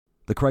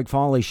The Craig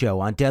Foley Show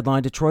on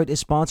Deadline Detroit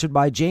is sponsored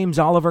by James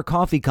Oliver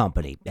Coffee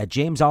Company at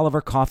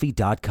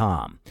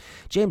jamesolivercoffee.com.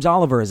 James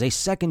Oliver is a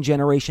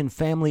second-generation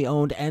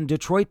family-owned and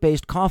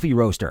Detroit-based coffee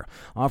roaster,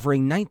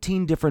 offering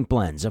 19 different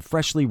blends of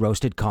freshly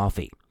roasted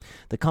coffee.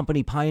 The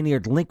company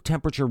pioneered link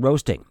temperature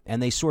roasting,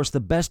 and they source the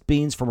best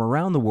beans from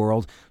around the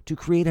world to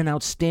create an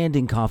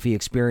outstanding coffee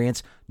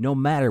experience, no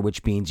matter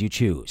which beans you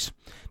choose.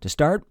 To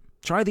start,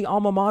 try the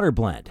Alma Mater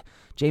blend.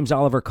 James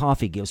Oliver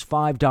Coffee gives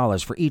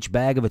 $5 for each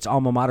bag of its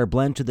Alma Mater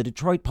blend to the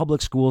Detroit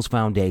Public Schools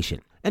Foundation.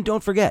 And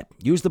don't forget,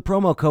 use the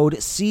promo code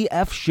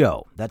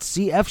CFSHOW, that's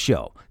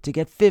CFSHOW, to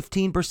get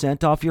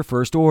 15% off your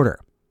first order.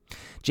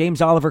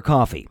 James Oliver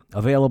Coffee,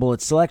 available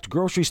at select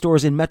grocery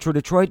stores in Metro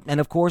Detroit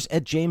and, of course,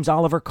 at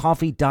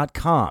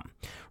jamesolivercoffee.com.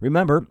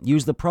 Remember,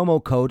 use the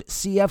promo code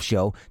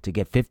CFSHOW to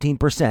get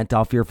 15%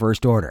 off your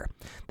first order.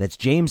 That's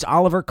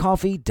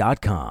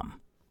jamesolivercoffee.com.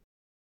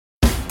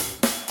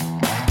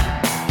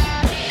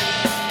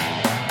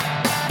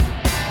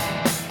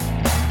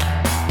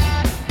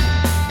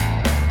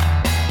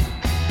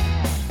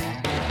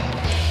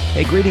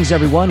 Hey, greetings,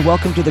 everyone.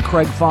 Welcome to the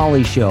Craig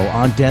Foley Show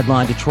on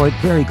Deadline Detroit.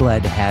 Very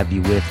glad to have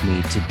you with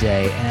me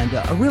today, and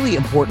a really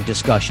important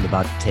discussion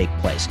about to take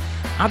place.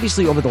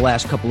 Obviously, over the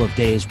last couple of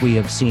days, we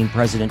have seen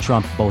President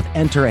Trump both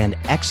enter and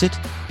exit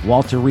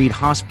Walter Reed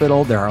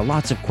Hospital. There are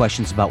lots of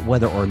questions about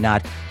whether or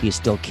not he is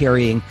still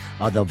carrying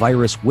the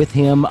virus with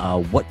him,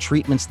 what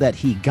treatments that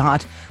he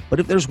got. But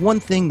if there's one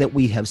thing that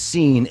we have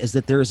seen is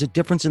that there is a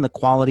difference in the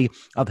quality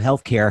of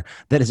health care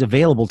that is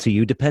available to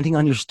you depending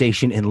on your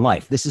station in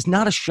life. This is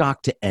not a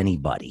shock to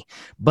anybody,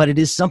 but it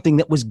is something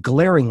that was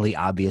glaringly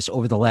obvious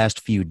over the last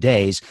few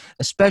days,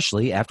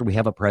 especially after we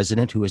have a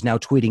president who is now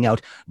tweeting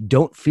out,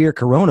 "Don't fear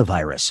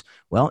coronavirus."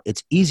 Well,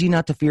 it's easy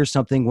not to fear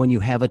something when you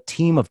have a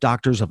team of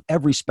doctors of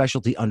every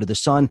specialty under the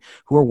sun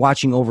who are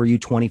watching over you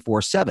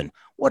 24/7.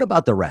 What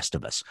about the rest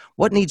of us?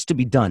 What needs to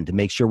be done to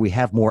make sure we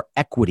have more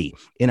equity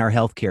in our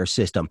healthcare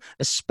system,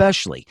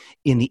 especially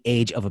in the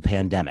age of a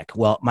pandemic?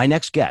 Well, my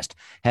next guest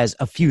has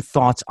a few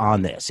thoughts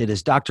on this. It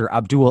is Dr.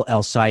 Abdul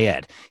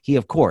El-Sayed. He,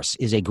 of course,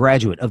 is a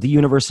graduate of the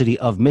University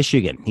of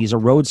Michigan. He's a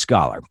Rhodes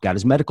Scholar, got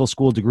his medical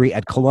school degree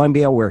at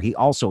Columbia, where he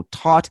also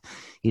taught.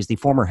 He's the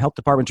former health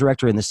department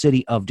director in the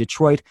city of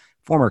Detroit,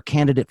 former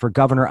candidate for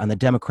governor on the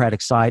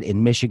Democratic side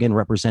in Michigan,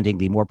 representing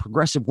the more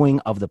progressive wing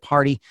of the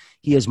party.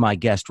 He is my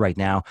guest right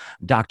now.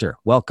 Doctor,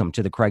 welcome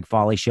to the Craig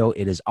Foley Show.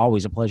 It is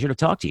always a pleasure to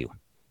talk to you.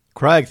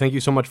 Craig, thank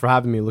you so much for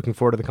having me. Looking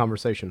forward to the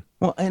conversation.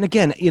 Well, and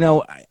again,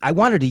 I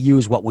wanted to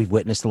use what we've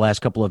witnessed the last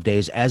couple of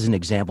days as an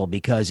example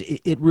because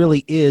it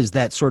really is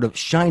that sort of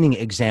shining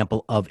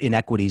example of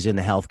inequities in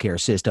the healthcare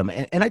system.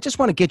 And I just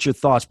want to get your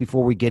thoughts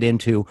before we get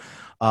into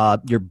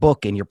your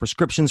book and your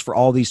prescriptions for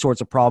all these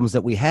sorts of problems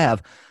that we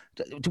have.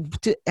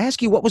 To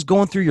ask you what was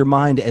going through your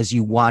mind as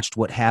you watched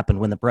what happened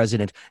when the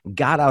president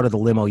got out of the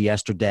limo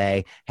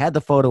yesterday, had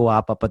the photo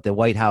op up at the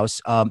White House,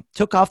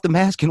 took off the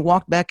mask and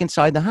walked back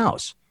inside the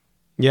house.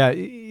 Yeah,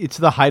 it's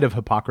the height of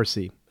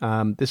hypocrisy.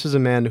 This is a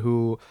man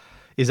who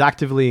is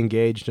actively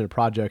engaged in a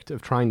project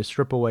of trying to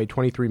strip away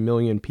 23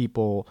 million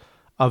people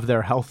of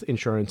their health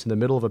insurance in the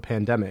middle of a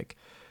pandemic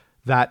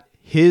that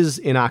his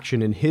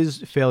inaction and his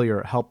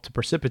failure helped to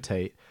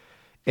precipitate.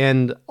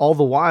 And all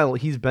the while,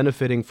 he's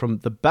benefiting from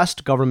the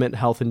best government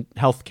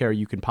health care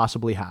you can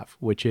possibly have,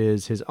 which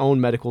is his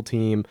own medical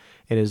team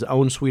and his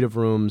own suite of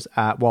rooms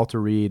at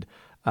Walter Reed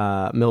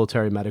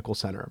Military Medical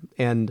Center.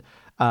 And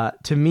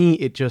to me,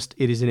 it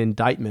is an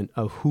indictment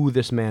of who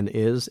this man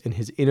is and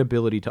his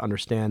inability to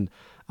understand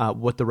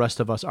what the rest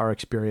of us are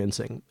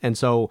experiencing. And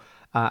so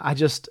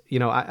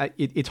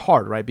it's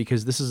hard, right?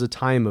 Because this is a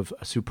time of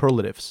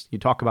superlatives. You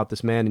talk about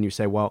this man and you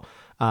say, well,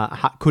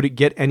 could it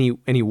get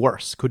any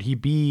worse? Could he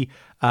be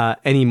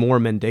any more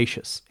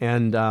mendacious?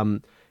 And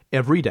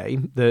every day,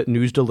 the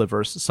news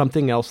delivers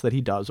something else that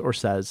he does or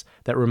says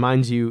that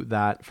reminds you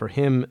that for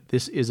him,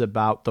 this is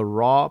about the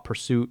raw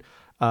pursuit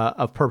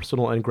of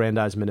personal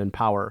aggrandizement and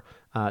power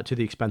to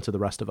the expense of the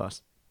rest of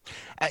us.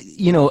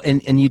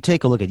 And you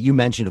take a look at, you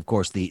mentioned, of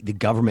course, the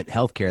government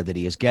health care that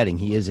he is getting.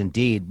 He is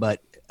indeed.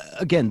 But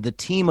again, the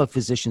team of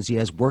physicians he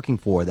has working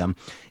for them,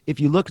 if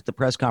you look at the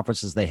press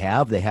conferences they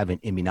have an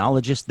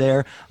immunologist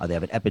there, they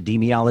have an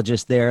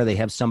epidemiologist there, they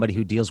have somebody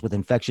who deals with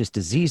infectious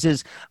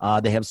diseases,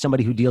 they have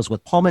somebody who deals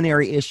with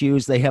pulmonary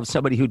issues, they have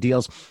somebody who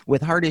deals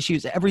with heart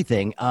issues,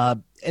 everything.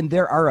 And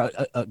there are,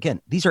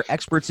 again, these are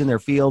experts in their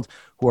field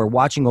who are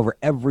watching over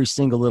every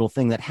single little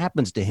thing that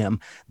happens to him.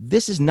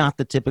 This is not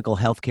the typical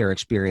healthcare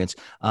experience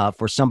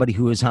for somebody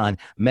who is on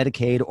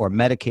Medicaid or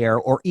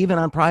Medicare or even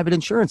on private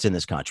insurance in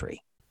this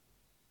country.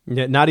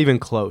 Yeah, not even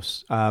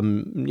close.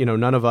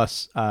 None of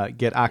us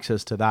get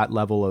access to that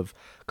level of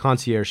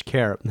concierge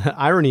care. The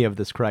irony of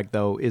this, Craig,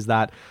 though, is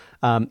that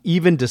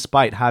even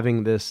despite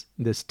having this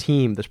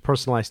team, this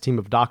personalized team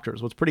of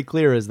doctors, what's pretty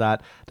clear is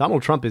that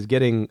Donald Trump is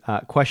getting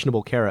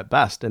questionable care at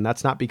best, and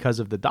that's not because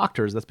of the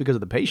doctors, that's because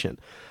of the patient.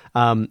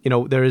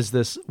 There is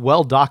this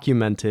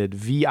well-documented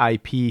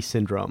VIP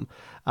syndrome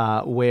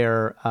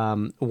where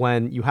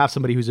when you have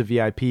somebody who's a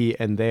VIP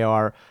and they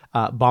are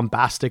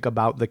bombastic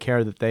about the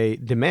care that they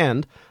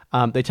demand,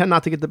 they tend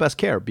not to get the best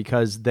care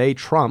because they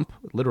trump,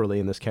 literally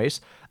in this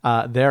case,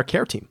 their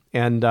care team.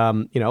 And,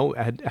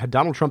 had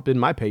Donald Trump been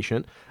my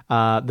patient,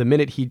 the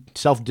minute he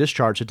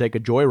self-discharged to take a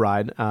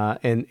joyride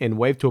and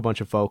wave to a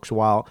bunch of folks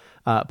while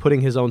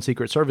putting his own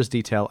Secret Service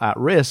detail at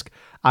risk,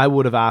 I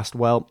would have asked,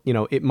 well,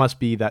 it must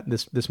be that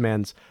this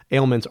man's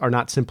ailments are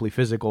not simply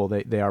physical.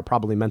 They are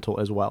probably mental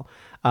as well.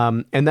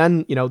 And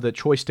then, the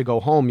choice to go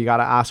home, you got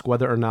to ask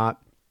whether or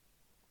not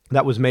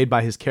that was made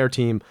by his care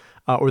team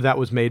or that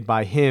was made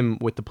by him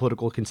with the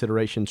political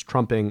considerations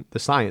trumping the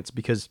science.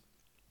 Because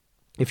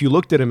if you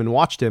looked at him and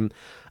watched him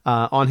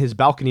on his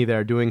balcony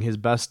there doing his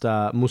best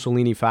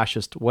Mussolini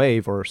fascist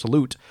wave or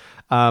salute,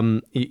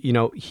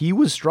 he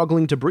was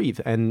struggling to breathe.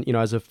 And,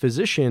 as a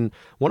physician,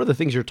 one of the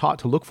things you're taught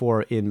to look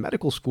for in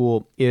medical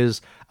school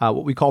is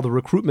what we call the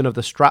recruitment of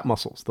the strap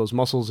muscles, those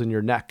muscles in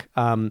your neck.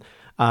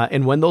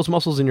 And when those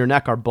muscles in your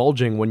neck are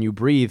bulging when you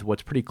breathe,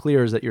 what's pretty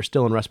clear is that you're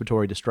still in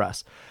respiratory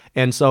distress.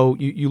 And so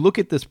you look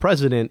at this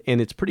president, and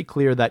it's pretty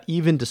clear that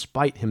even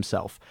despite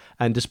himself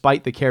and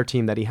despite the care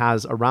team that he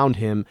has around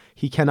him,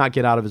 he cannot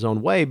get out of his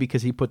own way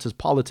because he puts his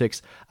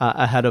politics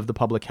ahead of the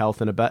public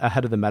health and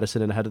ahead of the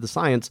medicine and ahead of the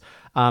science.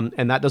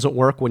 And that doesn't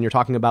work when you're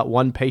talking about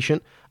one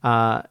patient,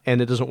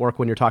 and it doesn't work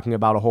when you're talking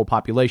about a whole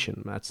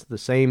population. That's the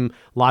same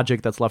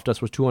logic that's left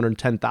us with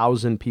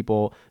 210,000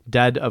 people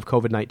dead of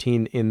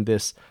COVID-19 in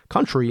this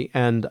country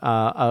and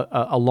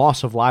a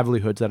loss of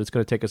livelihoods that it's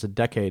going to take us a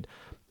decade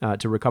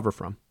to recover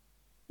from.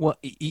 Well,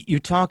 you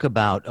talk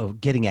about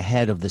getting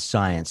ahead of the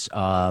science,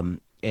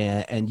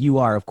 and you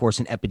are, of course,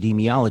 an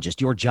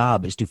epidemiologist. Your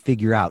job is to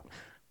figure out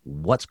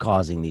what's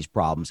causing these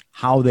problems,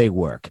 how they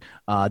work.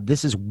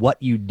 This is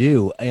what you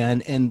do.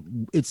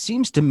 And it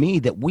seems to me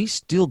that we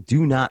still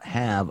do not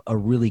have a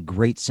really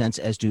great sense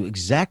as to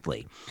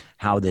exactly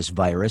how this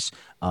virus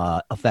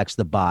affects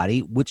the body,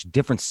 which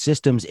different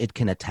systems it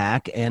can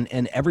attack. And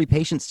every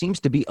patient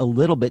seems to be a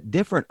little bit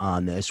different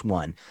on this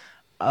one.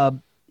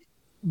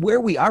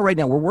 Where we are right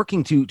now, we're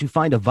working to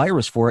find a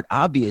virus for it,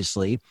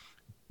 obviously.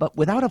 But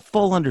without a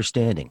full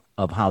understanding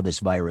of how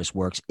this virus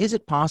works, is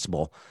it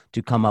possible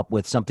to come up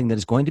with something that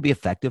is going to be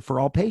effective for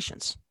all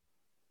patients?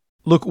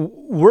 Look,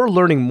 we're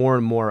learning more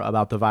and more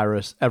about the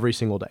virus every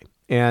single day.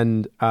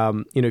 And,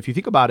 if you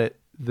think about it,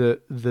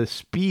 the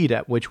speed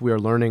at which we are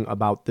learning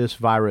about this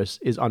virus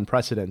is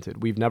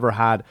unprecedented. We've never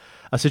had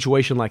a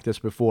situation like this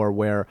before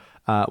where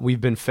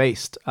we've been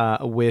faced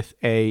with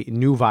a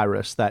new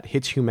virus that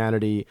hits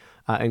humanity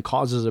and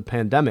causes a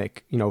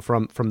pandemic,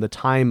 from the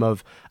time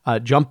of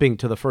jumping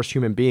to the first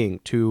human being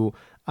to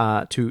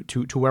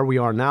where we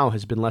are now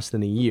has been less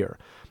than a year.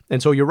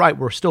 And so you're right,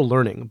 we're still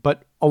learning.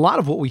 But a lot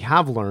of what we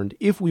have learned,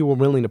 if we were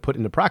willing to put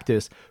into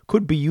practice,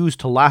 could be used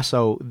to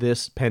lasso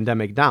this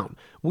pandemic down.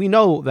 We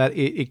know that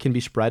it can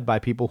be spread by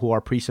people who are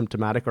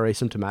pre-symptomatic or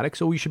asymptomatic,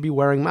 so we should be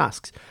wearing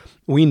masks.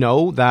 We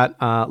know that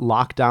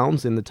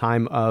lockdowns in the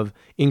time of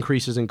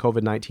increases in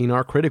COVID-19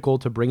 are critical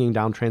to bringing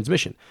down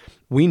transmission.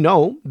 We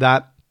know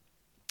that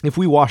if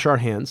we wash our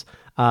hands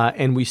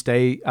and we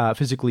stay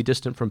physically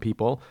distant from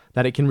people,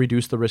 that it can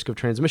reduce the risk of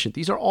transmission.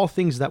 These are all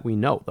things that we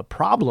know. The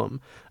problem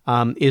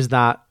is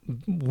that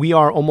we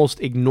are almost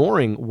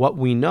ignoring what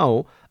we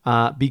know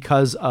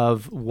because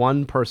of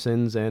one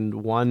person's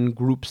and one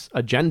group's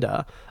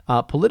agenda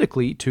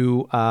politically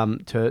to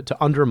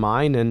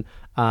undermine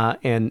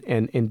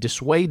and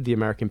dissuade the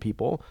American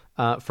people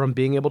from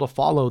being able to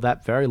follow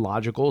that very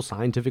logical,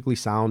 scientifically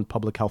sound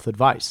public health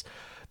advice.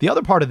 The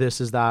other part of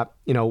this is that,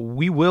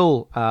 we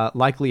will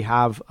likely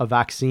have a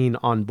vaccine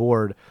on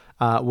board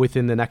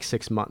within the next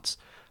 6 months.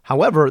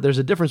 However, there's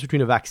a difference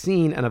between a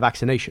vaccine and a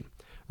vaccination,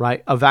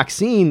 right? A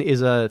vaccine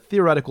is a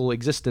theoretical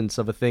existence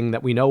of a thing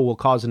that we know will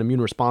cause an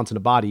immune response in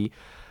a body,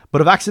 but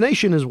a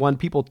vaccination is when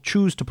people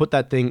choose to put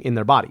that thing in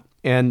their body.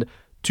 And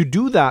to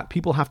do that,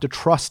 people have to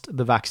trust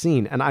the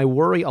vaccine. And I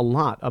worry a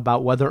lot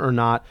about whether or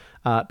not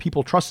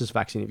people trust this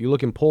vaccine. If you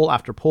look in poll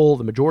after poll,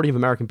 the majority of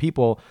American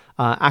people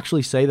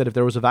actually say that if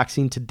there was a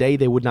vaccine today,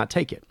 they would not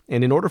take it.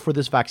 And in order for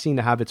this vaccine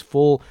to have its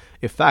full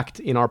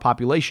effect in our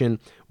population,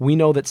 we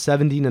know that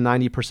 70 to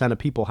 90% of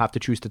people have to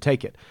choose to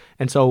take it.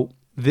 And so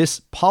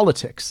this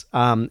politics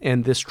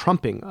and this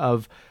trumping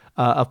of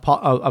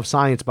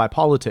science by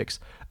politics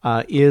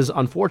is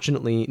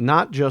unfortunately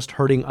not just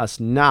hurting us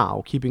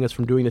now, keeping us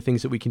from doing the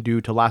things that we can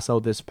do to lasso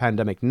this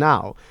pandemic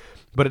now,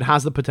 but it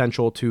has the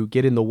potential to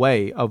get in the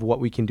way of what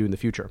we can do in the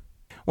future.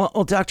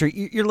 Well, Doctor,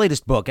 your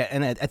latest book,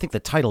 and I think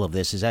the title of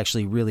this is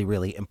actually really,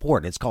 really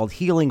important. It's called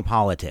Healing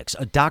Politics,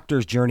 A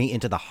Doctor's Journey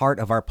into the Heart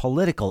of Our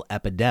Political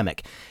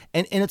Epidemic.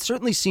 And it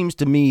certainly seems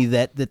to me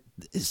that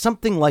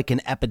something like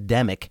an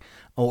epidemic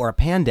or a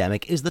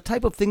pandemic is the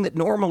type of thing that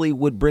normally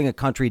would bring a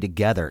country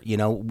together,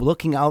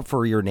 looking out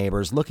for your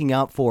neighbors, looking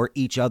out for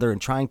each other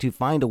and trying to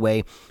find a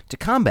way to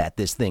combat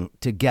this thing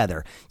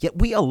together. Yet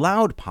we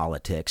allowed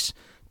politics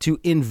to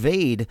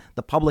invade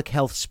the public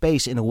health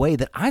space in a way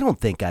that I don't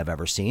think I've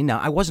ever seen. Now,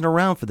 I wasn't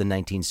around for the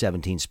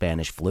 1917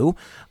 Spanish flu,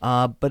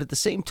 but at the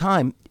same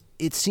time,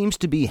 it seems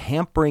to be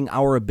hampering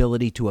our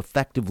ability to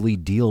effectively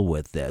deal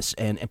with this.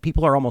 And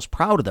people are almost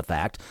proud of the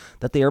fact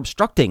that they are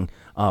obstructing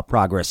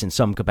progress in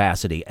some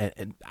capacity.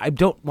 And I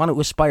don't want to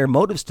aspire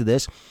motives to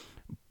this,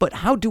 but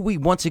how do we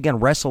once again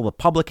wrestle the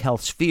public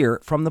health sphere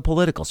from the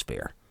political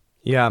sphere?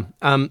 Yeah,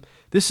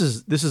 this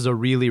is a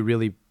really,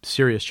 really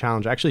serious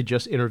challenge. I actually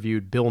just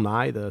interviewed Bill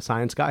Nye, the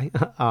science guy,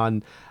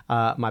 on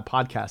my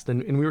podcast,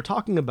 and we were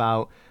talking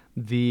about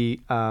the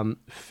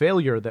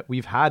failure that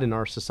we've had in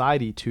our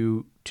society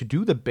to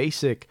do the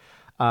basic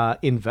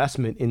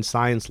investment in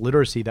science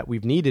literacy that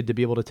we've needed to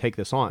be able to take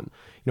this on.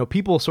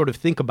 People sort of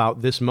think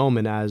about this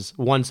moment as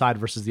one side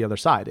versus the other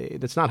side.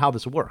 That's not how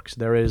this works.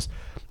 There is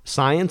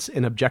science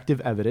and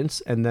objective evidence,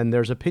 and then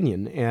there's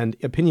opinion. And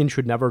opinion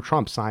should never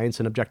trump science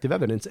and objective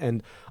evidence.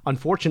 And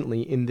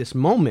unfortunately, in this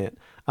moment,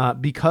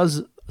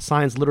 because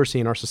science literacy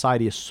in our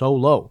society is so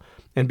low,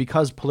 and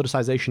because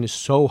politicization is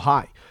so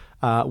high,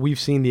 we've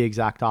seen the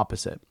exact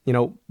opposite.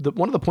 One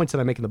of the points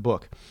that I make in the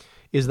book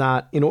is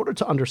that in order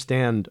to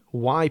understand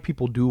why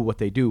people do what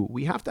they do,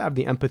 we have to have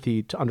the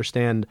empathy to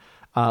understand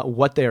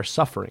what they are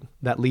suffering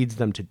that leads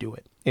them to do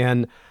it.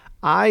 And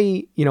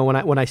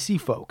when I see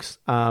folks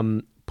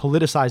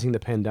politicizing the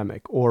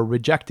pandemic or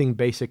rejecting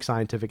basic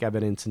scientific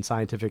evidence and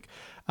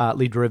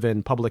scientifically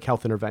driven public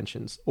health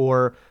interventions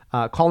or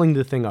calling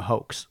the thing a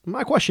hoax,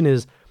 my question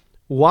is,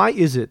 why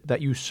is it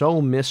that you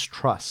so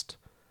mistrust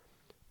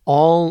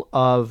all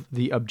of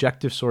the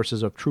objective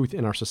sources of truth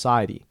in our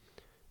society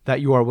that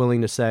you are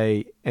willing to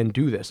say and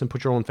do this and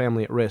put your own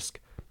family at risk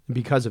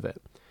because of it?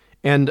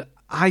 And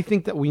I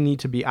think that we need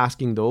to be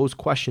asking those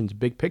questions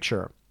big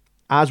picture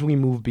as we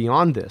move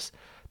beyond this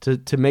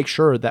to make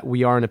sure that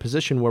we are in a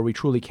position where we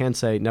truly can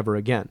say never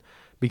again.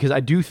 Because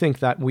I do think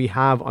that we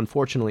have,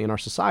 unfortunately, in our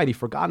society,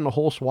 forgotten a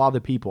whole swath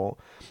of people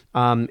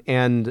and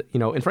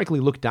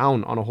frankly, looked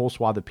down on a whole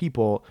swath of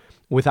people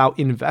without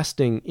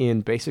investing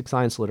in basic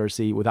science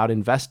literacy, without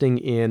investing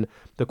in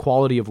the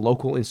quality of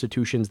local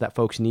institutions that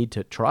folks need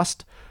to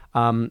trust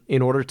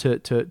in order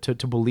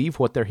to believe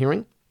what they're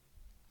hearing.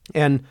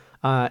 And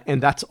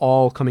that's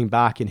all coming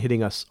back and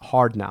hitting us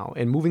hard now.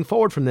 And moving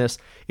forward from this,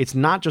 it's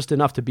not just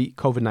enough to beat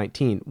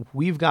COVID-19.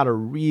 We've got to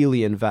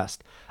really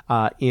invest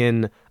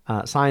in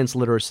science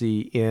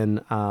literacy,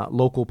 in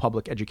local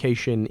public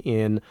education,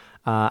 in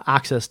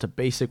access to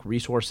basic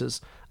resources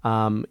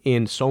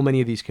in so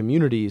many of these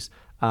communities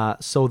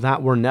so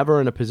that we're never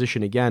in a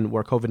position again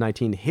where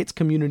COVID-19 hits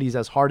communities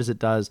as hard as it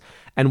does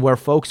and where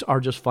folks are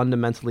just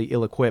fundamentally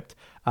ill-equipped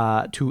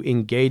to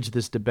engage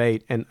this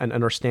debate and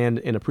understand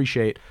and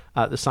appreciate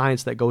the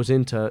science that goes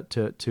into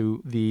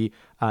the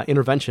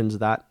interventions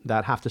that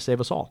have to save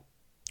us all.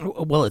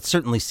 Well, it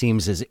certainly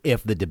seems as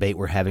if the debate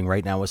we're having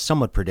right now is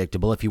somewhat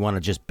predictable if you want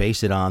to just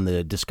base it on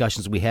the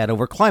discussions we had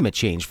over climate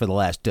change for the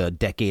last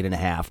decade and a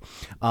half.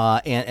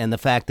 And the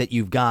fact that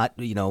you've got,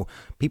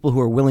 people who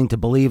are willing to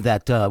believe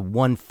that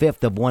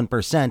 1/5 of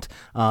 1%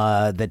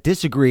 that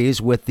disagrees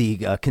with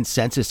the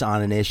consensus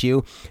on an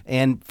issue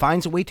and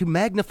finds a way to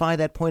magnify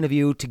that point of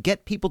view to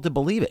get people to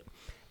believe it.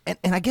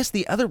 And I guess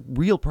the other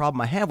real problem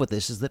I have with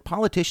this is that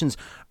politicians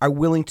are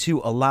willing to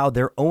allow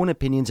their own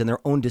opinions and their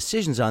own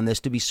decisions on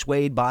this to be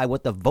swayed by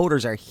what the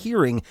voters are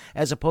hearing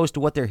as opposed to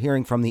what they're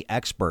hearing from the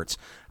experts.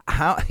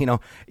 How,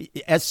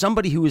 as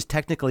somebody who is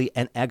technically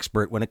an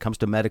expert when it comes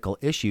to medical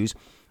issues,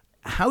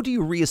 how do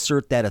you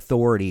reassert that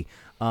authority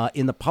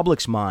in the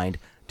public's mind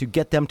to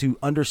get them to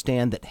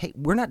understand that, hey,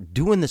 we're not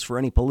doing this for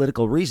any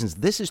political reasons.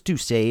 This is to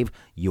save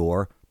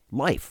your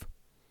life?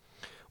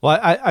 Well,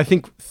 I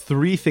think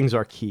three things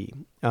are key.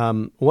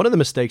 One of the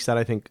mistakes that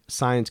I think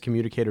science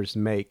communicators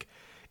make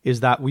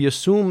is that we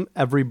assume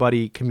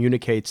everybody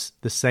communicates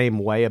the same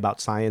way about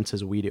science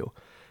as we do.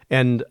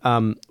 And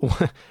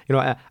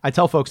I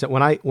tell folks that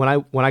when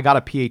I got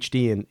a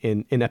PhD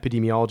in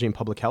epidemiology and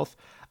public health,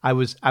 I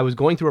was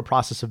going through a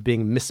process of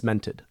being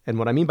mismented. And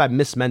what I mean by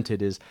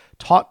mismented is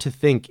taught to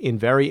think in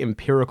very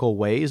empirical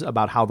ways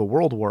about how the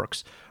world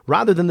works,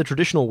 rather than the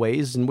traditional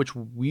ways in which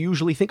we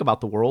usually think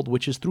about the world,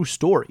 which is through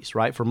stories,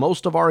 right? For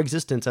most of our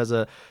existence as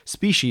a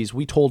species,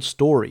 we told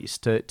stories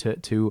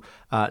to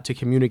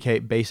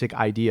communicate basic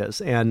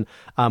ideas. And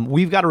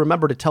we've got to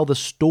remember to tell the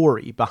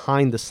story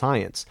behind the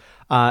science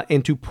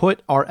and to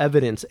put our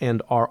evidence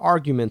and our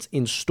arguments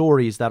in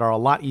stories that are a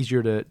lot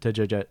easier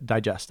to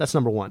digest. That's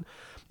number one.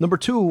 Number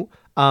two,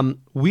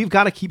 we've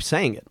got to keep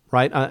saying it,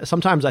 right?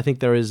 Sometimes I think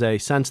there is a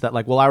sense that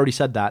like, well, I already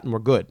said that and we're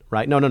good,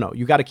 right? No.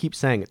 You got to keep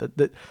saying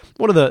it.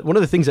 One of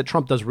the things that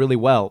Trump does really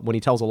well when he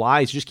tells a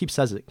lie is he just keeps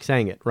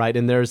saying it, right?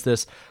 And there's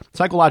this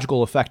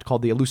psychological effect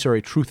called the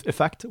illusory truth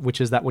effect, which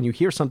is that when you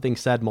hear something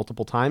said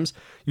multiple times,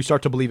 you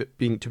start to believe it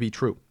to be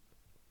true.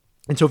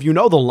 And so if you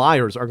know the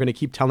liars are going to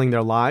keep telling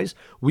their lies,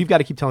 we've got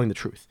to keep telling the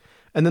truth.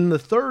 And then the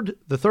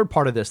third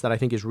part of this that I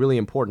think is really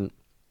important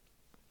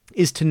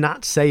is to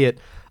not say it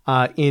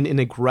in an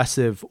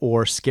aggressive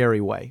or scary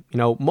way.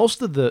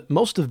 Most of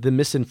the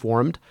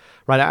misinformed,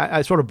 right?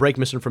 I sort of break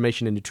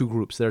misinformation into two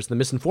groups. There's the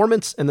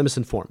misinformants and the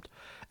misinformed.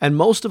 And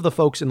most of the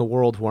folks in the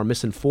world who are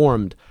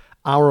misinformed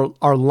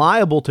are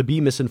liable to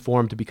be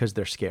misinformed because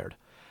they're scared.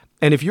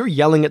 And if you're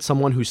yelling at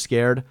someone who's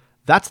scared,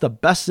 that's the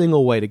best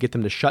single way to get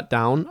them to shut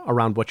down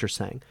around what you're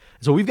saying.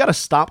 So we've got to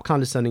stop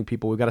condescending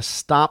people. We've got to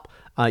stop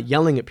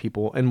yelling at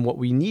people. And what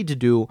we need to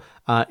do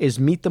is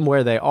meet them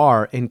where they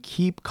are and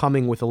keep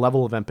coming with a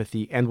level of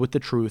empathy and with the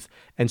truth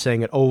and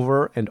saying it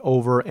over and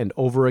over and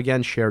over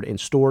again, shared in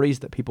stories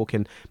that people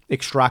can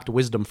extract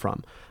wisdom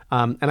from.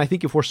 And I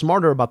think if we're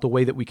smarter about the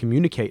way that we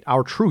communicate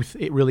our truth,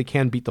 it really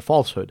can beat the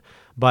falsehood.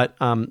 But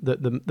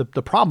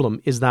the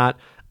problem is that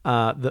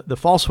the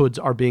falsehoods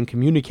are being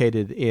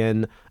communicated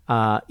in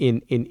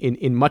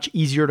much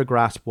easier to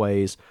grasp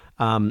ways,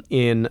 from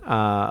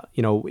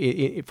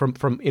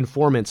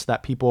informants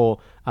that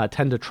people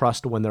tend to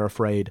trust when they're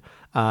afraid,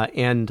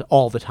 and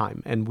all the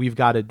time. And we've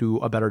got to do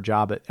a better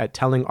job at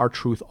telling our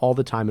truth all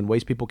the time in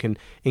ways people can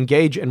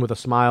engage and with a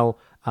smile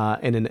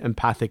and an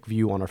empathic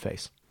view on our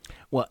face.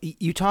 Well,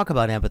 you talk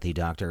about empathy,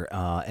 Doctor,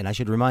 and I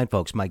should remind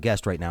folks, my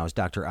guest right now is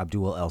Dr.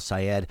 Abdul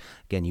El-Sayed.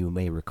 Again, you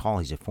may recall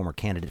he's a former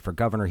candidate for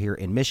governor here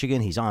in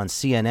Michigan. He's on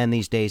CNN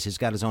these days. He's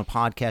got his own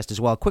podcast as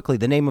well. Quickly,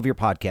 the name of your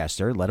podcast,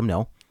 sir. Let him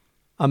know.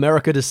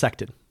 America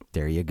Dissected.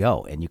 There you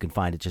go. And you can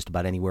find it just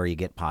about anywhere you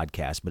get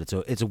podcasts, but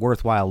it's a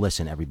worthwhile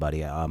listen,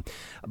 everybody.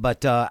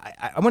 But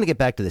I want to get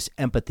back to this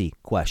empathy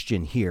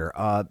question here.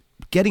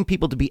 Getting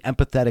people to be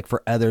empathetic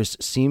for others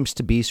seems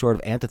to be sort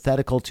of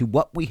antithetical to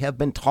what we have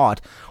been taught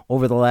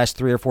over the last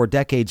 3 or 4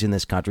 decades in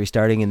this country,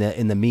 starting in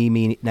the me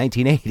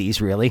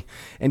 1980s, really,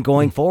 and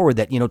going forward.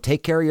 That,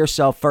 take care of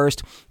yourself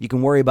first. You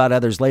can worry about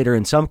others later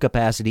in some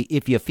capacity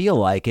if you feel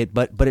like it.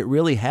 But it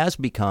really has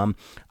become,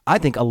 I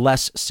think, a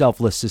less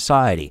selfless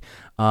society,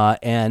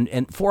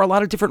 and for a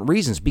lot of different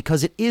reasons,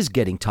 because it is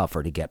getting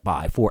tougher to get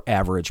by for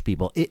average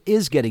people. It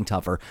is getting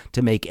tougher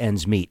to make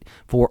ends meet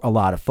for a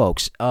lot of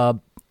folks.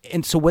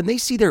 And so when they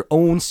see their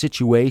own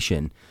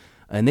situation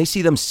and they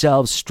see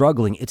themselves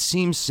struggling, it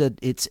seems that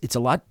it's a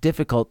lot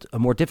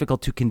more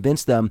difficult to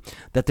convince them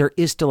that there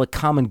is still a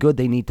common good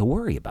they need to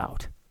worry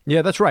about.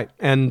 Yeah, that's right.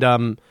 And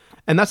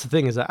that's the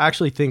thing, is I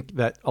actually think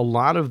that a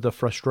lot of the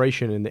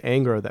frustration and the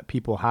anger that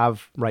people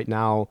have right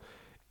now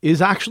is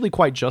actually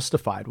quite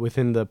justified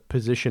within the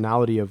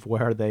positionality of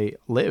where they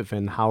live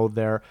and how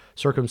their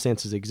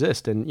circumstances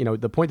exist. And,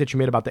 the point that you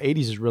made about the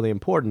 80s is really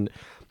important.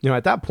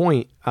 At that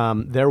point,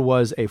 there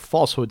was a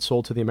falsehood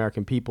sold to the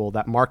American people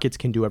that markets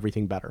can do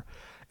everything better.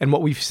 And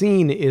what we've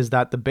seen is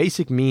that the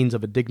basic means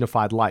of a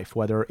dignified life,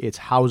 whether it's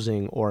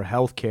housing or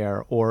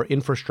healthcare or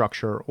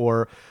infrastructure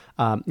or,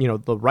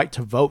 the right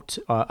to vote,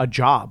 a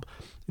job,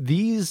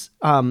 these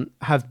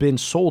have been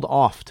sold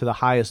off to the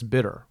highest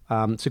bidder,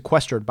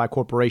 sequestered by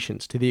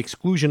corporations, to the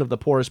exclusion of the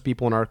poorest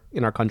people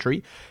in our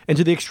country, and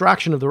to the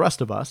extraction of the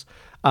rest of us,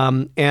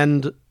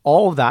 and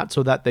all of that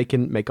so that they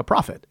can make a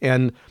profit.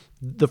 And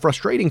the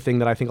frustrating thing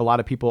that I think a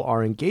lot of people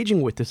are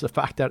engaging with is the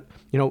fact that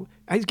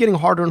it's getting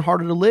harder and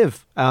harder to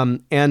live,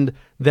 and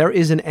there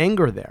is an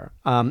anger there,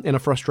 and a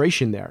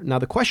frustration there. Now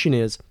the question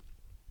is,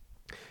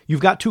 you've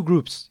got two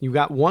groups. You've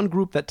got one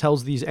group that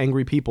tells these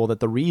angry people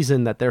that the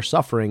reason that they're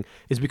suffering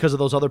is because of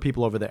those other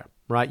people over there,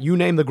 right? You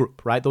name the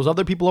group, right? Those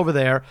other people over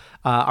there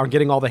are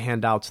getting all the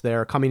handouts.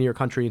 They're coming to your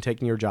country and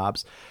taking your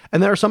jobs.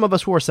 And there are some of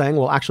us who are saying,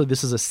 well, actually,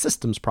 this is a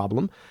systems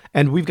problem,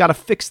 and we've got to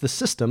fix the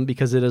system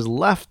because it has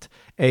left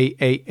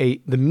the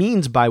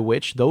means by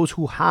which those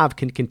who have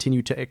can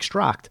continue to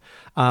extract,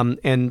 and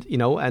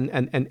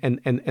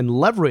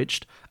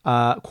leveraged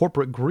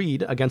corporate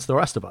greed against the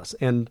rest of us.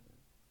 And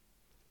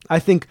I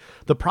think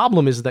the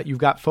problem is that you've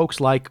got folks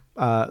like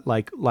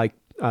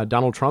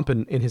Donald Trump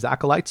and his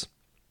acolytes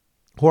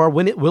who are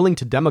willing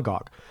to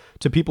demagogue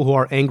to people who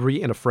are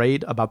angry and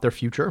afraid about their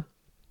future.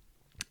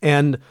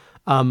 And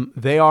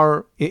they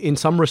are, in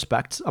some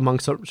respects, among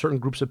certain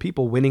groups of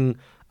people, winning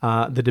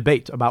the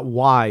debate about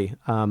why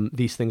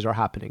these things are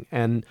happening.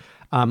 And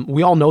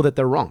we all know that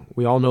they're wrong.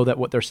 We all know that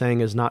what they're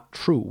saying is not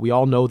true. We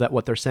all know that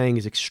what they're saying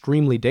is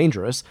extremely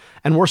dangerous.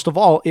 And worst of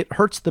all, it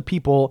hurts the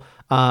people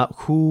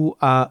who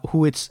are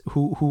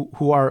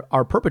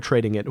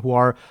perpetrating it, who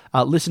are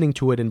listening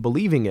to it and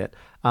believing it,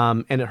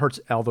 and it hurts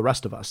all the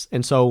rest of us.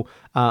 And so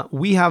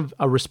we have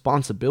a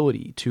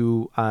responsibility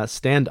to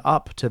stand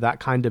up to that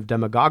kind of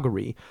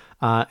demagoguery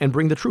and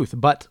bring the truth.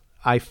 But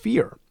I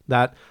fear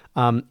that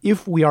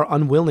if we are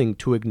unwilling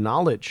to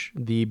acknowledge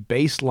the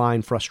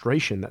baseline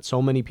frustration that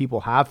so many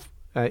people have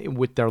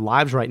with their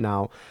lives right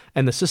now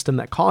and the system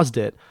that caused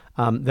it,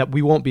 that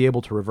we won't be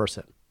able to reverse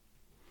it.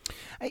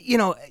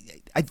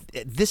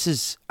 This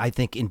is, I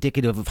think,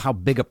 indicative of how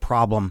big a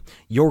problem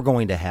you're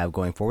going to have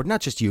going forward. Not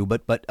just you,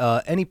 but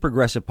any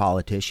progressive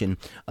politician,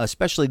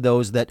 especially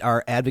those that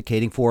are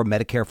advocating for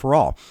Medicare for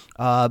all.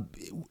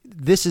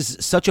 This is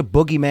such a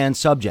boogeyman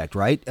subject,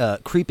 right?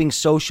 Creeping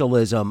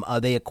socialism.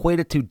 They equate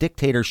it to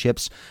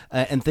dictatorships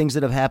and things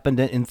that have happened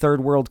in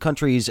third world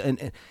countries.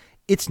 And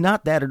it's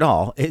not that at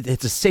all.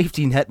 It's a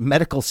safety net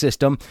medical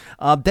system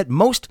that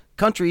most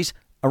countries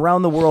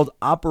around the world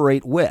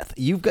operate with.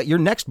 You've got your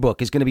next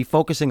book is going to be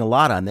focusing a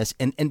lot on this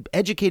and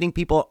educating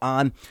people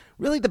on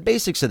really the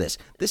basics of this.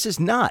 This is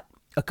not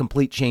a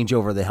complete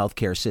changeover of the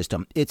healthcare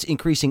system. It's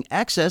increasing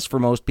access for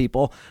most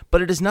people,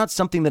 but it is not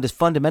something that is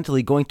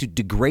fundamentally going to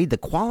degrade the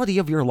quality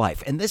of your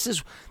life. And this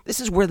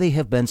is where they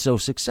have been so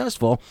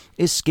successful,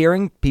 is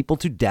scaring people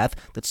to death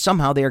that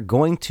somehow they are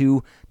going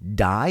to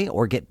die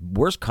or get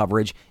worse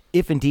coverage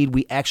if indeed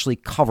we actually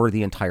cover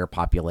the entire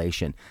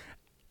population.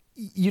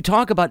 You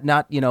talk about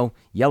not,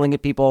 yelling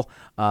at people,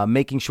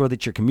 making sure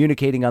that you're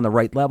communicating on the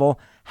right level.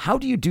 How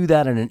do you do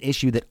that on an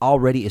issue that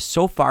already is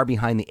so far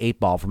behind the eight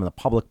ball from the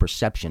public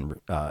perception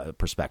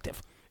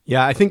perspective?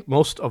 Yeah, I think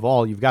most of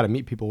all, you've got to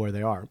meet people where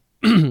they are.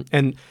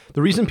 And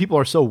the reason people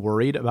are so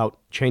worried about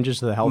changes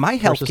to the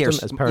healthcare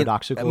system, as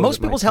paradoxical as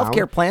most people's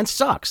healthcare plan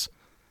sucks.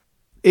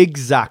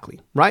 Exactly,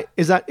 right?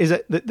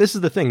 This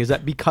is the thing, is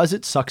that because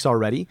it sucks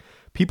already,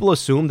 people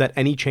assume that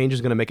any change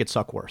is going to make it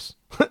suck worse.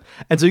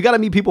 And so you got to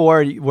meet people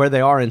where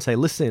they are and say,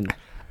 listen,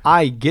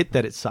 I get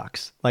that it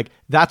sucks. Like,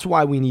 that's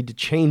why we need to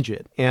change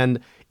it. And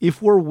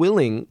if we're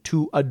willing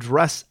to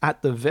address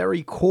at the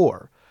very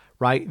core,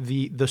 right,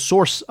 the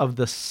source of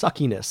the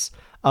suckiness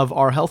of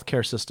our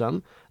healthcare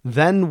system,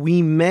 then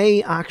we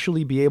may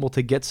actually be able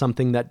to get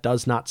something that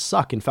does not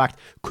suck. In fact,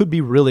 could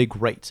be really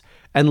great.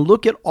 And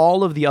look at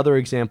all of the other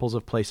examples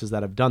of places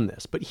that have done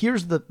this. But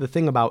here's the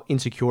thing about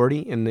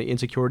insecurity and the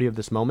insecurity of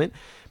this moment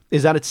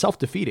is that it's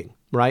self-defeating,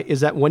 right?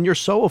 Is that when you're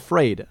so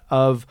afraid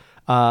of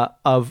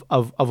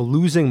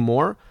losing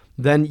more,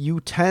 then you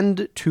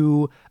tend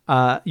to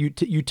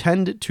you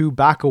tend to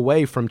back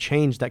away from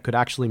change that could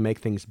actually make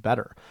things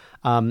better.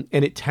 And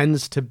it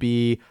tends to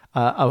be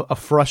a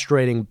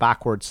frustrating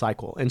backward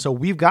cycle. And so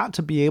we've got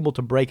to be able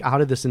to break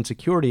out of this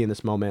insecurity in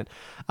this moment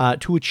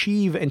to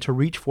achieve and to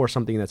reach for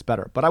something that's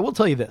better. But I will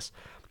tell you this.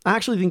 I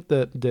actually think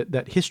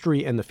that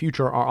history and the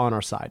future are on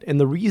our side. And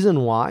the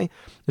reason why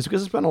is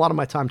because I spent a lot of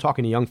my time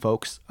talking to young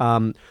folks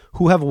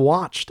who have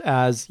watched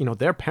as,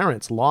 their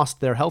parents lost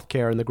their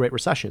healthcare in the Great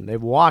Recession.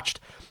 They've watched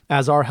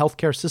as our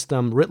healthcare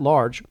system writ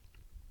large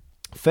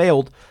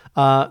failed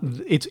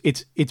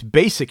its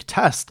basic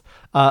test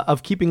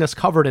of keeping us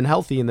covered and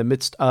healthy in the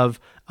midst of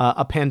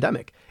a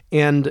pandemic.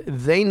 And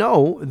they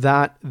know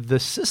that the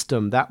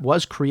system that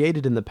was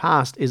created in the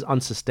past is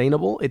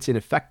unsustainable, it's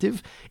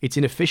ineffective, it's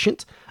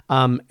inefficient,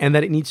 and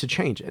that it needs to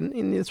change.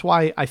 And that's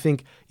why I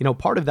think,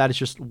 part of that is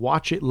just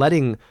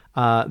letting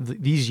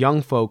these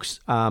young folks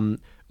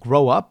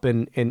grow up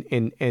and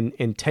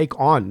take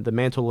on the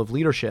mantle of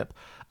leadership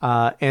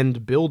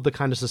and build the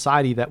kind of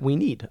society that we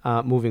need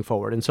moving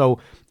forward. And so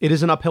it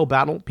is an uphill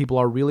battle. People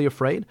are really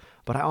afraid,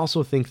 but I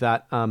also think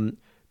that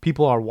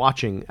people are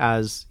watching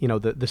as,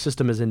 the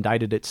system has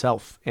indicted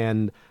itself,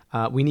 and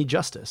we need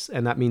justice,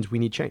 and that means we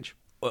need change.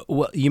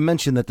 Well, you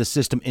mentioned that the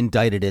system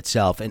indicted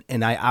itself,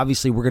 and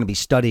obviously we're going to be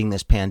studying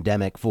this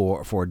pandemic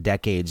for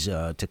decades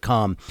to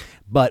come,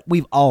 but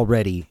we've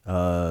already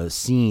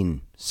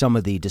seen some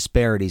of the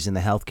disparities in the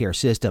healthcare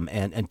system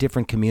and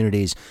different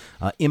communities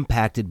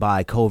impacted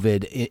by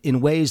COVID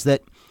in ways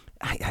that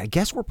I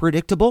guess were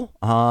predictable,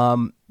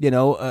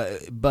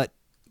 but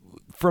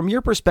from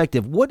your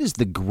perspective, what is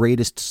the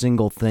greatest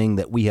single thing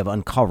that we have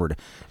uncovered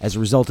as a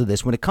result of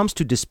this when it comes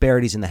to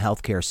disparities in the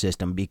healthcare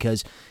system?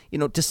 Because,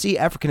 to see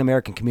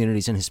African-American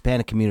communities and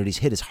Hispanic communities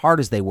hit as hard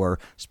as they were,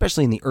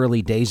 especially in the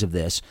early days of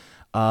this,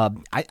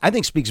 I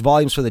think speaks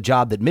volumes for the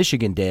job that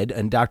Michigan did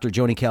and Dr.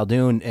 Joni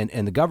Calhoun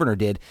and the governor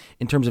did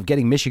in terms of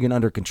getting Michigan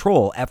under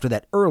control after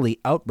that early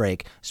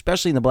outbreak,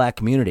 especially in the black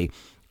community.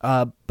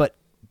 But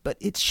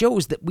it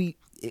shows that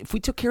if we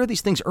took care of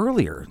these things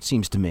earlier, it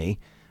seems to me,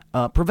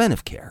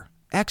 preventive care,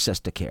 access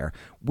to care,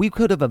 we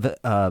could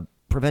have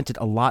prevented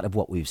a lot of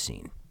what we've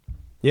seen.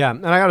 Yeah,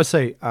 and I got to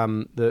say,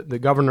 the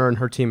governor and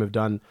her team have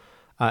done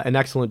an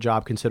excellent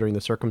job considering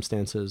the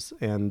circumstances.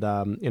 And,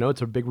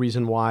 it's a big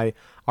reason why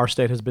our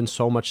state has been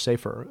so much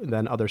safer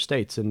than other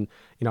states. And,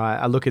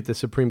 I look at the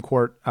Supreme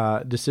Court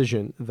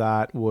decision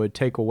that would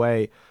take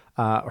away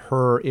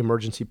her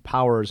emergency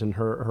powers and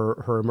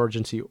her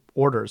emergency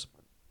orders.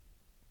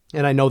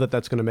 And I know that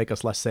that's going to make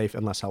us less safe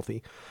and less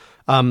healthy.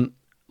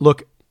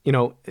 Look,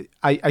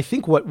 I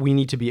think what we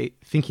need to be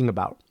thinking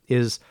about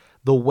is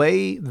the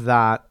way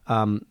that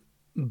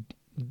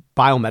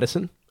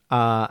biomedicine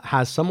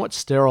has somewhat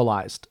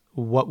sterilized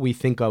what we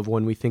think of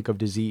when we think of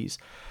disease,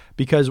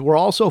 because we're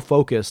also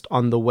focused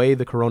on the way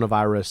the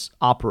coronavirus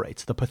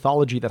operates, the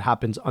pathology that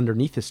happens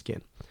underneath the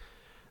skin,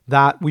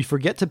 that we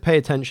forget to pay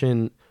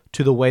attention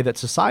to the way that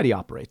society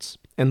operates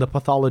and the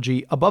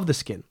pathology above the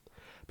skin.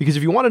 Because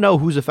if you want to know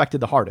who's affected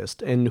the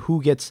hardest and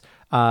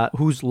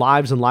whose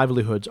lives and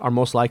livelihoods are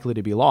most likely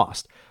to be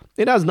lost,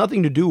 it has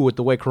nothing to do with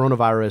the way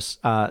coronavirus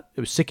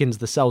sickens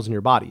the cells in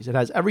your bodies. It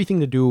has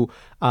everything to do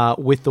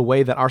with the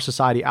way that our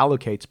society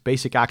allocates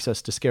basic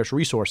access to scarce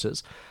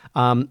resources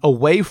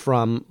away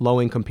from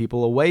low-income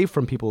people, away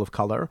from people of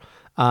color,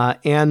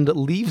 and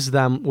leaves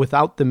them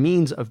without the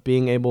means of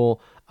being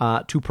able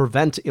to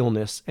prevent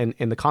illness and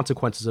the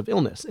consequences of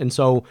illness. And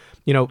so,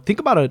 think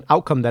about an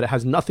outcome that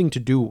has nothing to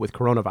do with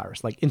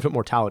coronavirus, like infant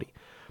mortality,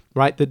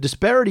 right? The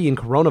disparity in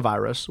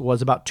coronavirus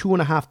was about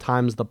 2.5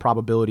 times the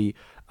probability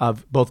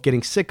of both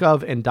getting sick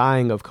of and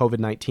dying of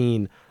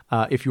COVID-19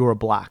 if you were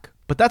Black.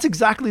 But that's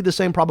exactly the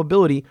same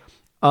probability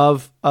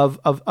of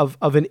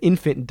an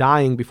infant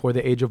dying before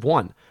the age of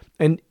 1.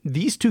 And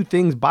these two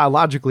things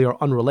biologically are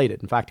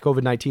unrelated. In fact,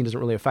 COVID-19 doesn't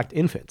really affect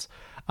infants,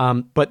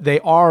 but they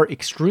are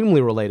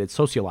extremely related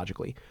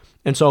sociologically.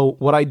 And so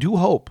what I do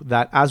hope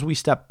that as we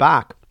step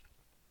back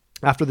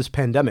after this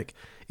pandemic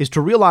is to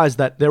realize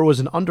that there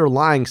was an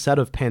underlying set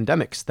of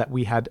pandemics that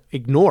we had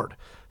ignored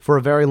for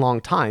a very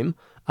long time,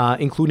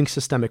 including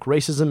systemic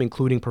racism,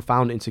 including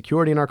profound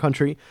insecurity in our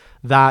country,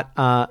 that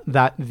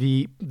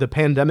the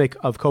pandemic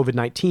of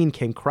COVID-19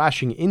 came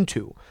crashing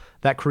into,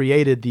 that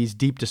created these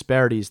deep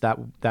disparities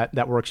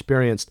that were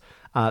experienced,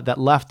 that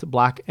left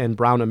Black and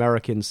brown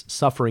Americans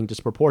suffering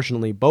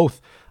disproportionately, both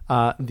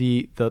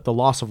the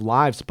loss of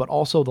lives, but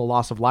also the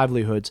loss of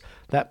livelihoods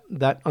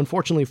that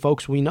unfortunately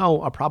folks we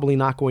know are probably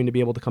not going to be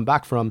able to come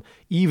back from,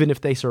 even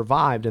if they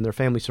survived and their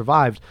family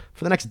survived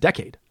for the next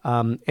decade.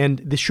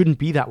 And this shouldn't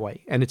be that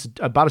way. And it's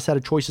about a set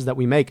of choices that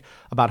we make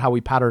about how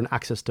we pattern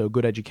access to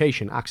good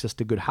education, access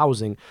to good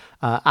housing,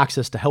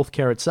 access to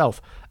healthcare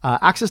itself,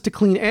 access to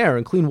clean air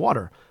and clean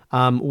water,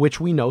 which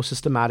we know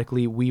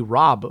systematically we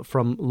rob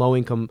from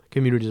low-income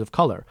communities of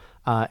color.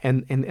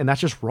 And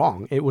that's just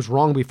wrong. It was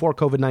wrong before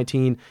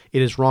COVID-19.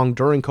 It is wrong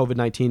during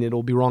COVID-19. It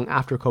will be wrong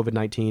after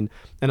COVID-19.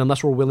 And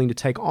unless we're willing to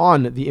take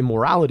on the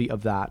immorality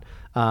of that,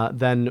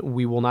 then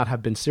we will not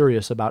have been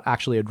serious about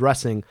actually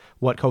addressing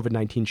what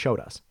COVID-19 showed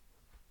us.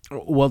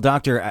 Well,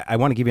 Doctor, I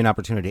want to give you an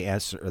opportunity to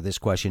answer this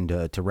question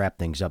to wrap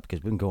things up, because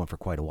we've been going for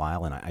quite a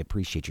while, and I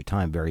appreciate your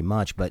time very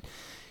much. But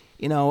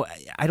you know,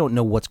 I don't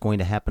know what's going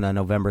to happen on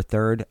November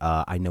 3rd.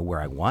 I know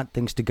where I want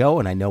things to go,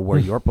 and I know where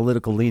your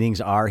political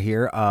leanings are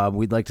here.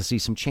 We'd like to see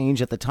some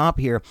change at the top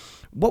here.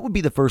 What would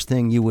be the first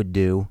thing you would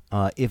do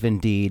if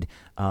indeed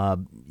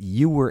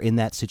you were in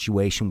that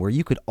situation where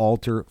you could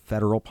alter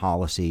federal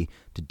policy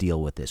to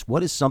deal with this?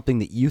 What is something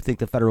that you think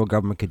the federal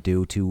government could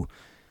do to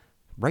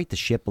right the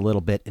ship a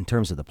little bit in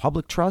terms of the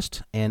public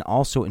trust and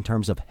also in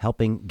terms of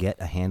helping get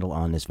a handle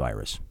on this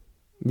virus?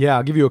 Yeah,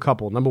 I'll give you a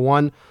couple. Number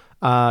one,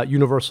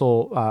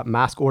 universal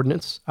mask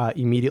ordinance,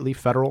 immediately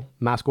federal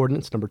mask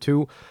ordinance. Number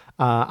two,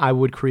 I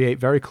would create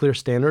very clear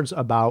standards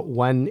about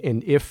when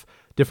and if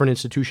different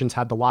institutions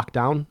had to lock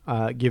down,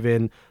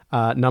 given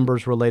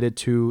numbers related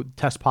to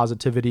test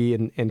positivity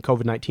and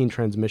COVID-19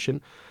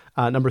 transmission.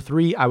 Number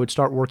three, I would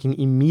start working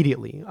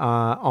immediately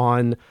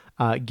on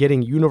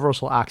getting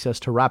universal access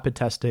to rapid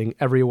testing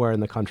everywhere in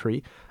the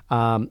country.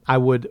 I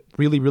would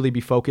really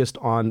be focused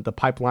on the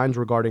pipelines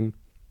regarding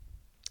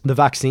the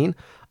vaccine,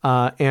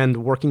 and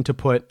working to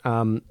put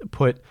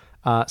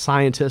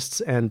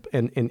scientists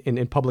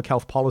and public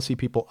health policy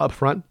people up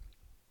front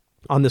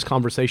on this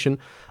conversation,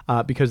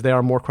 because they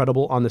are more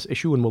credible on this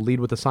issue and will lead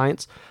with the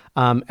science.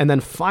 And then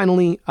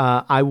finally,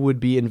 I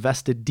would be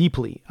invested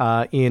deeply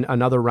in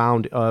another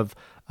round of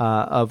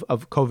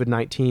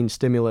COVID-19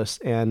 stimulus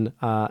and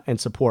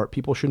support.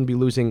 People shouldn't be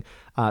losing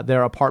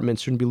their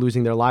apartments, shouldn't be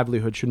losing their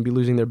livelihood, shouldn't be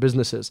losing their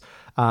businesses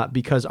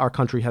because our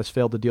country has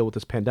failed to deal with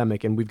this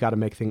pandemic, and we've got to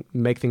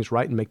make things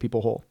right and make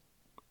people whole.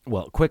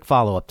 Well, quick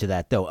follow-up to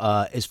that, though.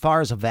 As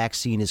far as a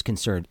vaccine is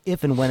concerned,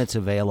 if and when it's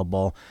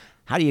available,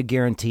 how do you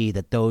guarantee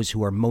that those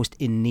who are most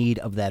in need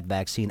of that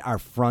vaccine are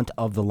front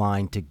of the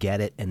line to get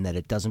it, and that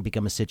it doesn't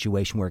become a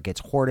situation where it gets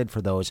hoarded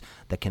for those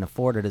that can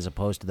afford it as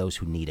opposed to those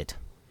who need it?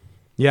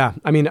 Yeah,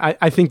 I mean,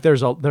 I think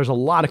there's a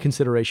lot of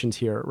considerations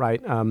here,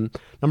 right?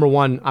 Number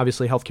one,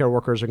 obviously, healthcare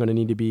workers are going to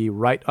need to be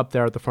right up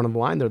there at the front of the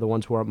line. They're the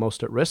ones who are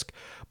most at risk,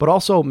 but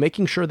also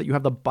making sure that you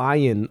have the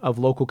buy-in of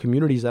local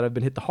communities that have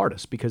been hit the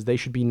hardest, because they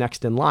should be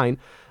next in line.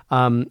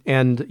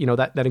 And you know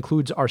that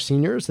includes our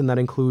seniors, and that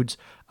includes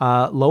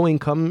low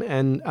income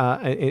and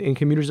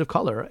communities of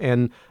color.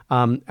 And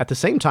at the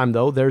same time,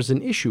 though, there's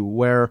an issue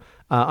where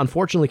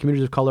unfortunately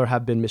communities of color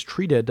have been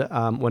mistreated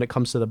when it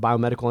comes to the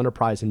biomedical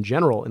enterprise in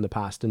general in the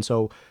past. And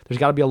so there's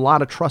got to be a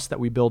lot of trust that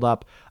we build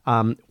up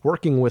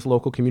working with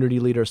local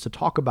community leaders to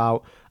talk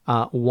about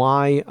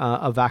why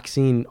a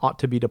vaccine ought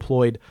to be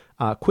deployed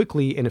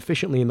quickly and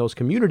efficiently in those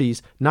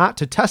communities, not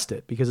to test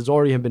it because it's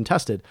already been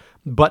tested,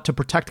 but to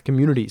protect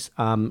communities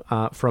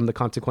from the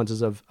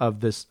consequences of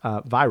this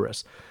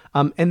virus.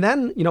 And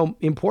then, you know,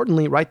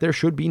 importantly, right, there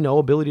should be no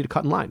ability to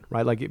cut in line,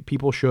 right? Like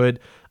people should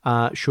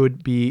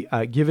be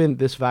given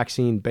this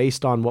vaccine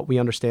based on what we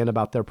understand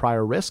about their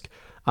prior risk.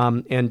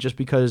 And just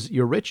because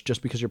you're rich,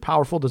 just because you're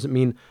powerful, doesn't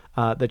mean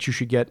that you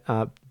should get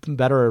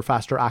better or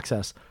faster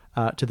access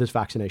to this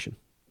vaccination.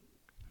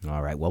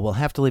 All right. Well, we'll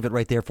have to leave it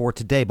right there for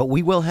today, but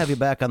we will have you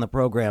back on the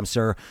program,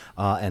 sir.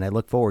 And I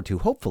look forward to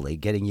hopefully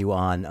getting you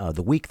on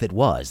the week that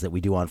we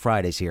do on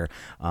Fridays here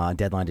on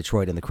Deadline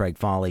Detroit and the Craig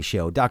Foley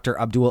Show. Dr.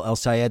 Abdul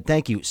El-Sayed,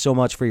 thank you so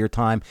much for your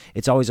time.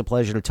 It's always a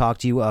pleasure to talk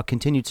to you.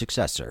 Continued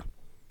success, sir.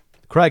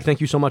 Craig,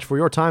 thank you so much for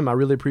your time. I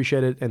really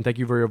appreciate it. And thank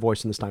you for your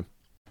voice in this time.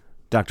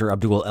 Dr.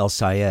 Abdul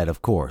El-Sayed,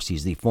 of course.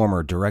 He's the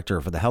former director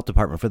for the health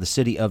department for the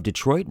city of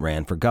Detroit,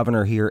 ran for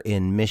governor here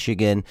in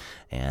Michigan,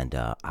 and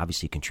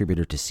obviously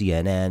contributor to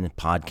CNN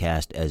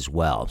podcast as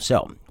well.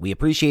 So we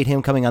appreciate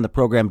him coming on the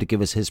program to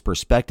give us his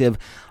perspective.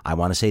 I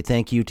want to say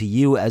thank you to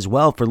you as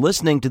well for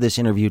listening to this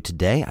interview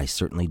today. I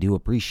certainly do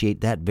appreciate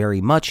that very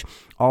much.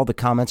 All the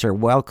comments are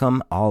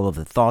welcome. All of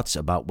the thoughts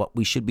about what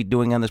we should be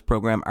doing on this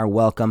program are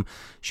welcome.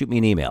 Shoot me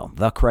an email,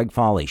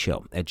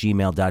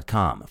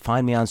 thecraigfolleyshow@gmail.com.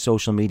 Find me on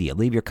social media.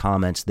 Leave your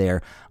comments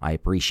there. I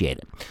appreciate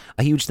it.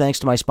 A huge thanks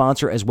to my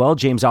sponsor as well,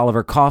 James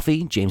Oliver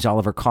Coffee,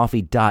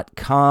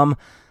 jamesolivercoffee.com.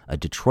 A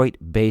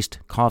Detroit-based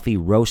coffee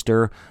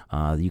roaster.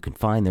 You can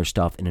find their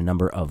stuff in a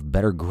number of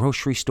better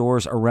grocery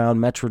stores around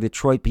Metro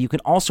Detroit, but you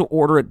can also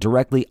order it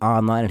directly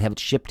online and have it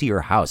shipped to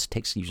your house. It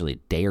takes usually a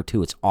day or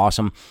two. It's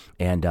awesome,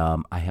 and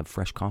I have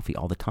fresh coffee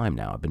all the time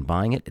now. I've been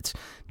buying it. It's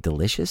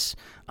delicious,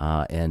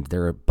 and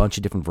there are a bunch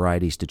of different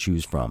varieties to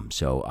choose from.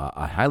 So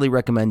I highly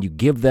recommend you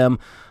give them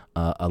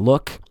a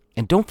look,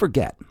 and don't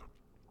forget,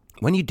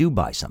 when you do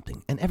buy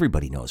something, and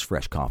everybody knows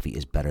fresh coffee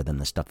is better than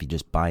the stuff you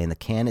just buy in the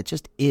can. It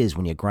just is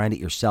when you grind it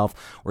yourself,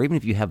 or even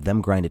if you have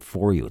them grind it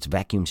for you. It's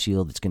vacuum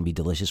sealed. It's going to be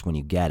delicious when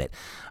you get it.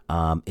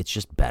 It's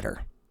just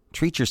better.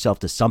 Treat yourself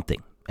to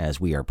something,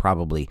 as we are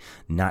probably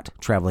not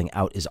traveling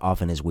out as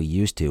often as we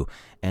used to.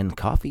 And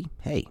coffee,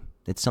 hey,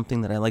 it's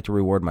something that I like to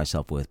reward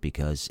myself with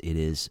because it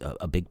is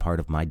a big part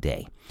of my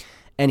day.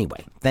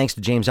 Anyway, thanks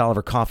to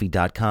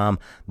jamesolivercoffee.com.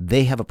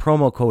 They have a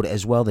promo code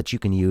as well that you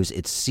can use.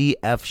 It's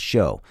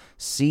CFShow.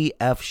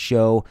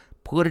 CFShow.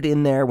 Put it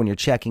in there when you're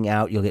checking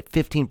out. You'll get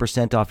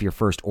 15% off your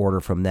first order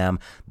from them.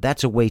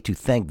 That's a way to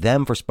thank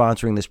them for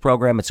sponsoring this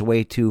program. It's a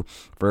way to,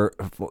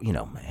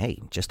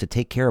 just to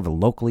take care of a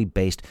locally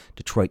based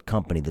Detroit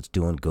company that's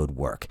doing good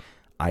work.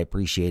 I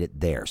appreciate it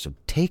there. So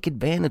take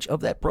advantage of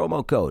that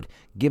promo code.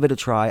 Give it a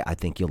try. I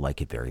think you'll like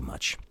it very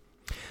much.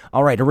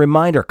 All right, a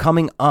reminder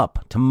coming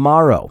up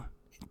tomorrow.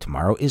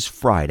 Tomorrow is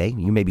Friday.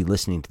 You may be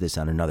listening to this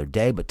on another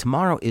day, but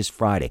tomorrow is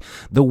Friday.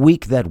 The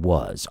week that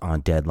was on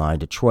Deadline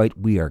Detroit,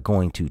 we are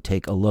going to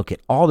take a look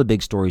at all the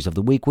big stories of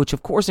the week, which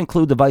of course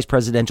include the vice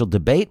presidential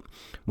debate,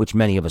 which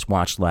many of us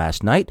watched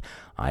last night.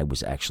 I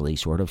was actually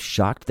sort of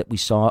shocked that we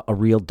saw a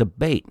real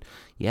debate.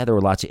 Yeah, there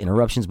were lots of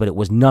interruptions, but it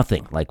was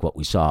nothing like what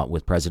we saw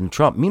with President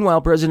Trump.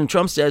 Meanwhile, President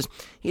Trump says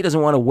he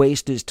doesn't want to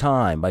waste his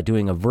time by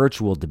doing a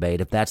virtual debate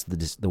if that's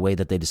the way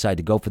that they decide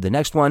to go for the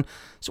next one.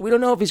 So we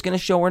don't know if he's going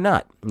to show or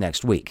not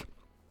next week.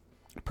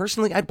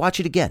 Personally, I'd watch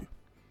it again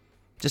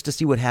just to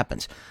see what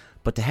happens.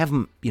 But to have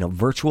him,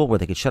 virtual where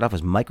they could shut off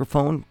his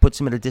microphone puts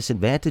him at a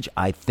disadvantage,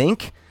 I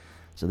think.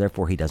 So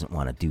therefore, he doesn't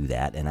want to do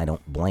that, and I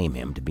don't blame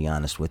him, to be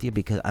honest with you,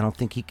 because I don't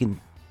think he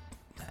can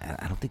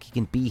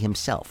be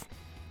himself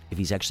if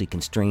he's actually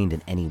constrained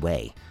in any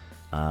way.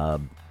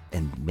 And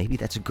maybe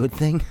that's a good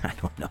thing. I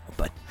don't know,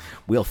 but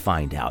we'll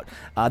find out.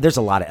 There's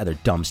a lot of other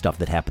dumb stuff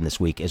that happened this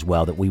week as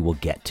well that we will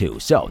get to.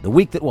 So the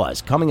week that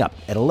was coming up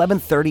at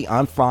 11:30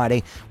 on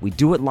Friday. We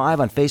do it live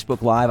on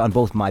Facebook Live on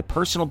both my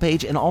personal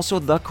page and also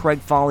the Craig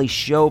Folly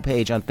Show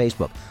page on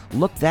Facebook.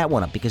 Look that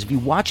one up, because if you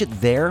watch it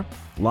there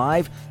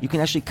live, you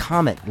can actually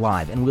comment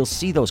live, and we'll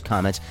see those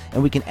comments,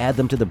 and we can add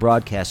them to the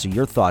broadcast so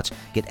your thoughts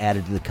get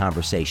added to the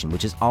conversation,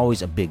 which is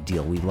always a big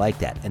deal. We like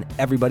that, and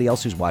everybody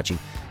else who's watching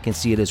can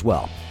see it as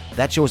well.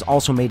 That show is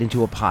also made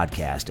into a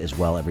podcast as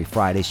well every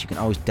Friday, so you can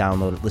always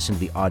download it, listen to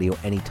the audio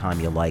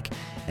anytime you like,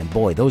 and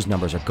boy, those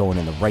numbers are going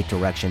in the right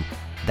direction.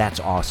 That's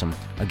awesome.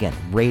 Again,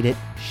 rate it,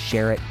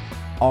 share it,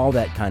 all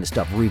that kind of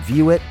stuff.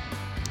 Review it.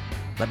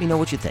 Let me know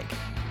what you think,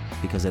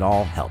 because it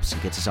all helps.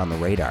 It gets us on the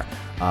radar.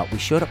 We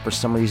showed up for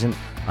some reason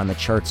on the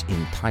charts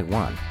in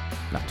Taiwan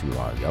not too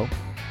long ago.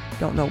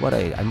 Don't know what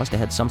I must have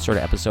had some sort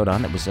of episode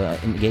on that was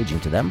engaging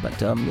to them, but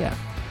yeah,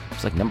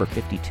 it's like number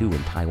 52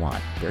 in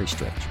Taiwan. Very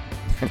strange.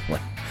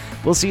 Anyway,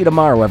 we'll see you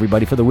tomorrow,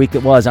 everybody, for the week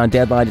that was on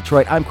Deadline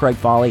Detroit. I'm Craig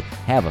Folly.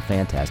 Have a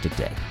fantastic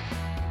day.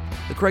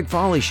 The Craig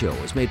Folly Show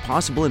is made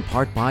possible in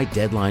part by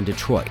Deadline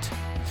Detroit.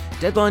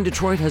 Deadline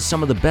Detroit has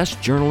some of the best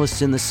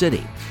journalists in the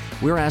city.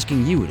 We're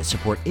asking you to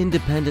support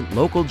independent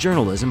local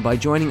journalism by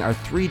joining our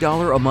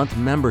 $3 a month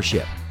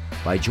membership.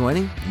 By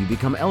joining, you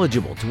become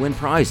eligible to win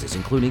prizes,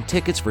 including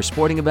tickets for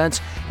sporting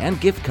events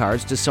and gift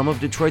cards to some of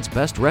Detroit's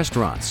best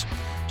restaurants.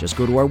 Just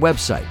go to our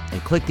website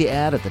and click the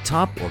ad at the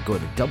top, or go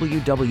to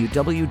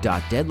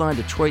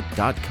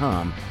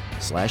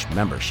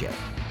www.deadlinedetroit.com/membership.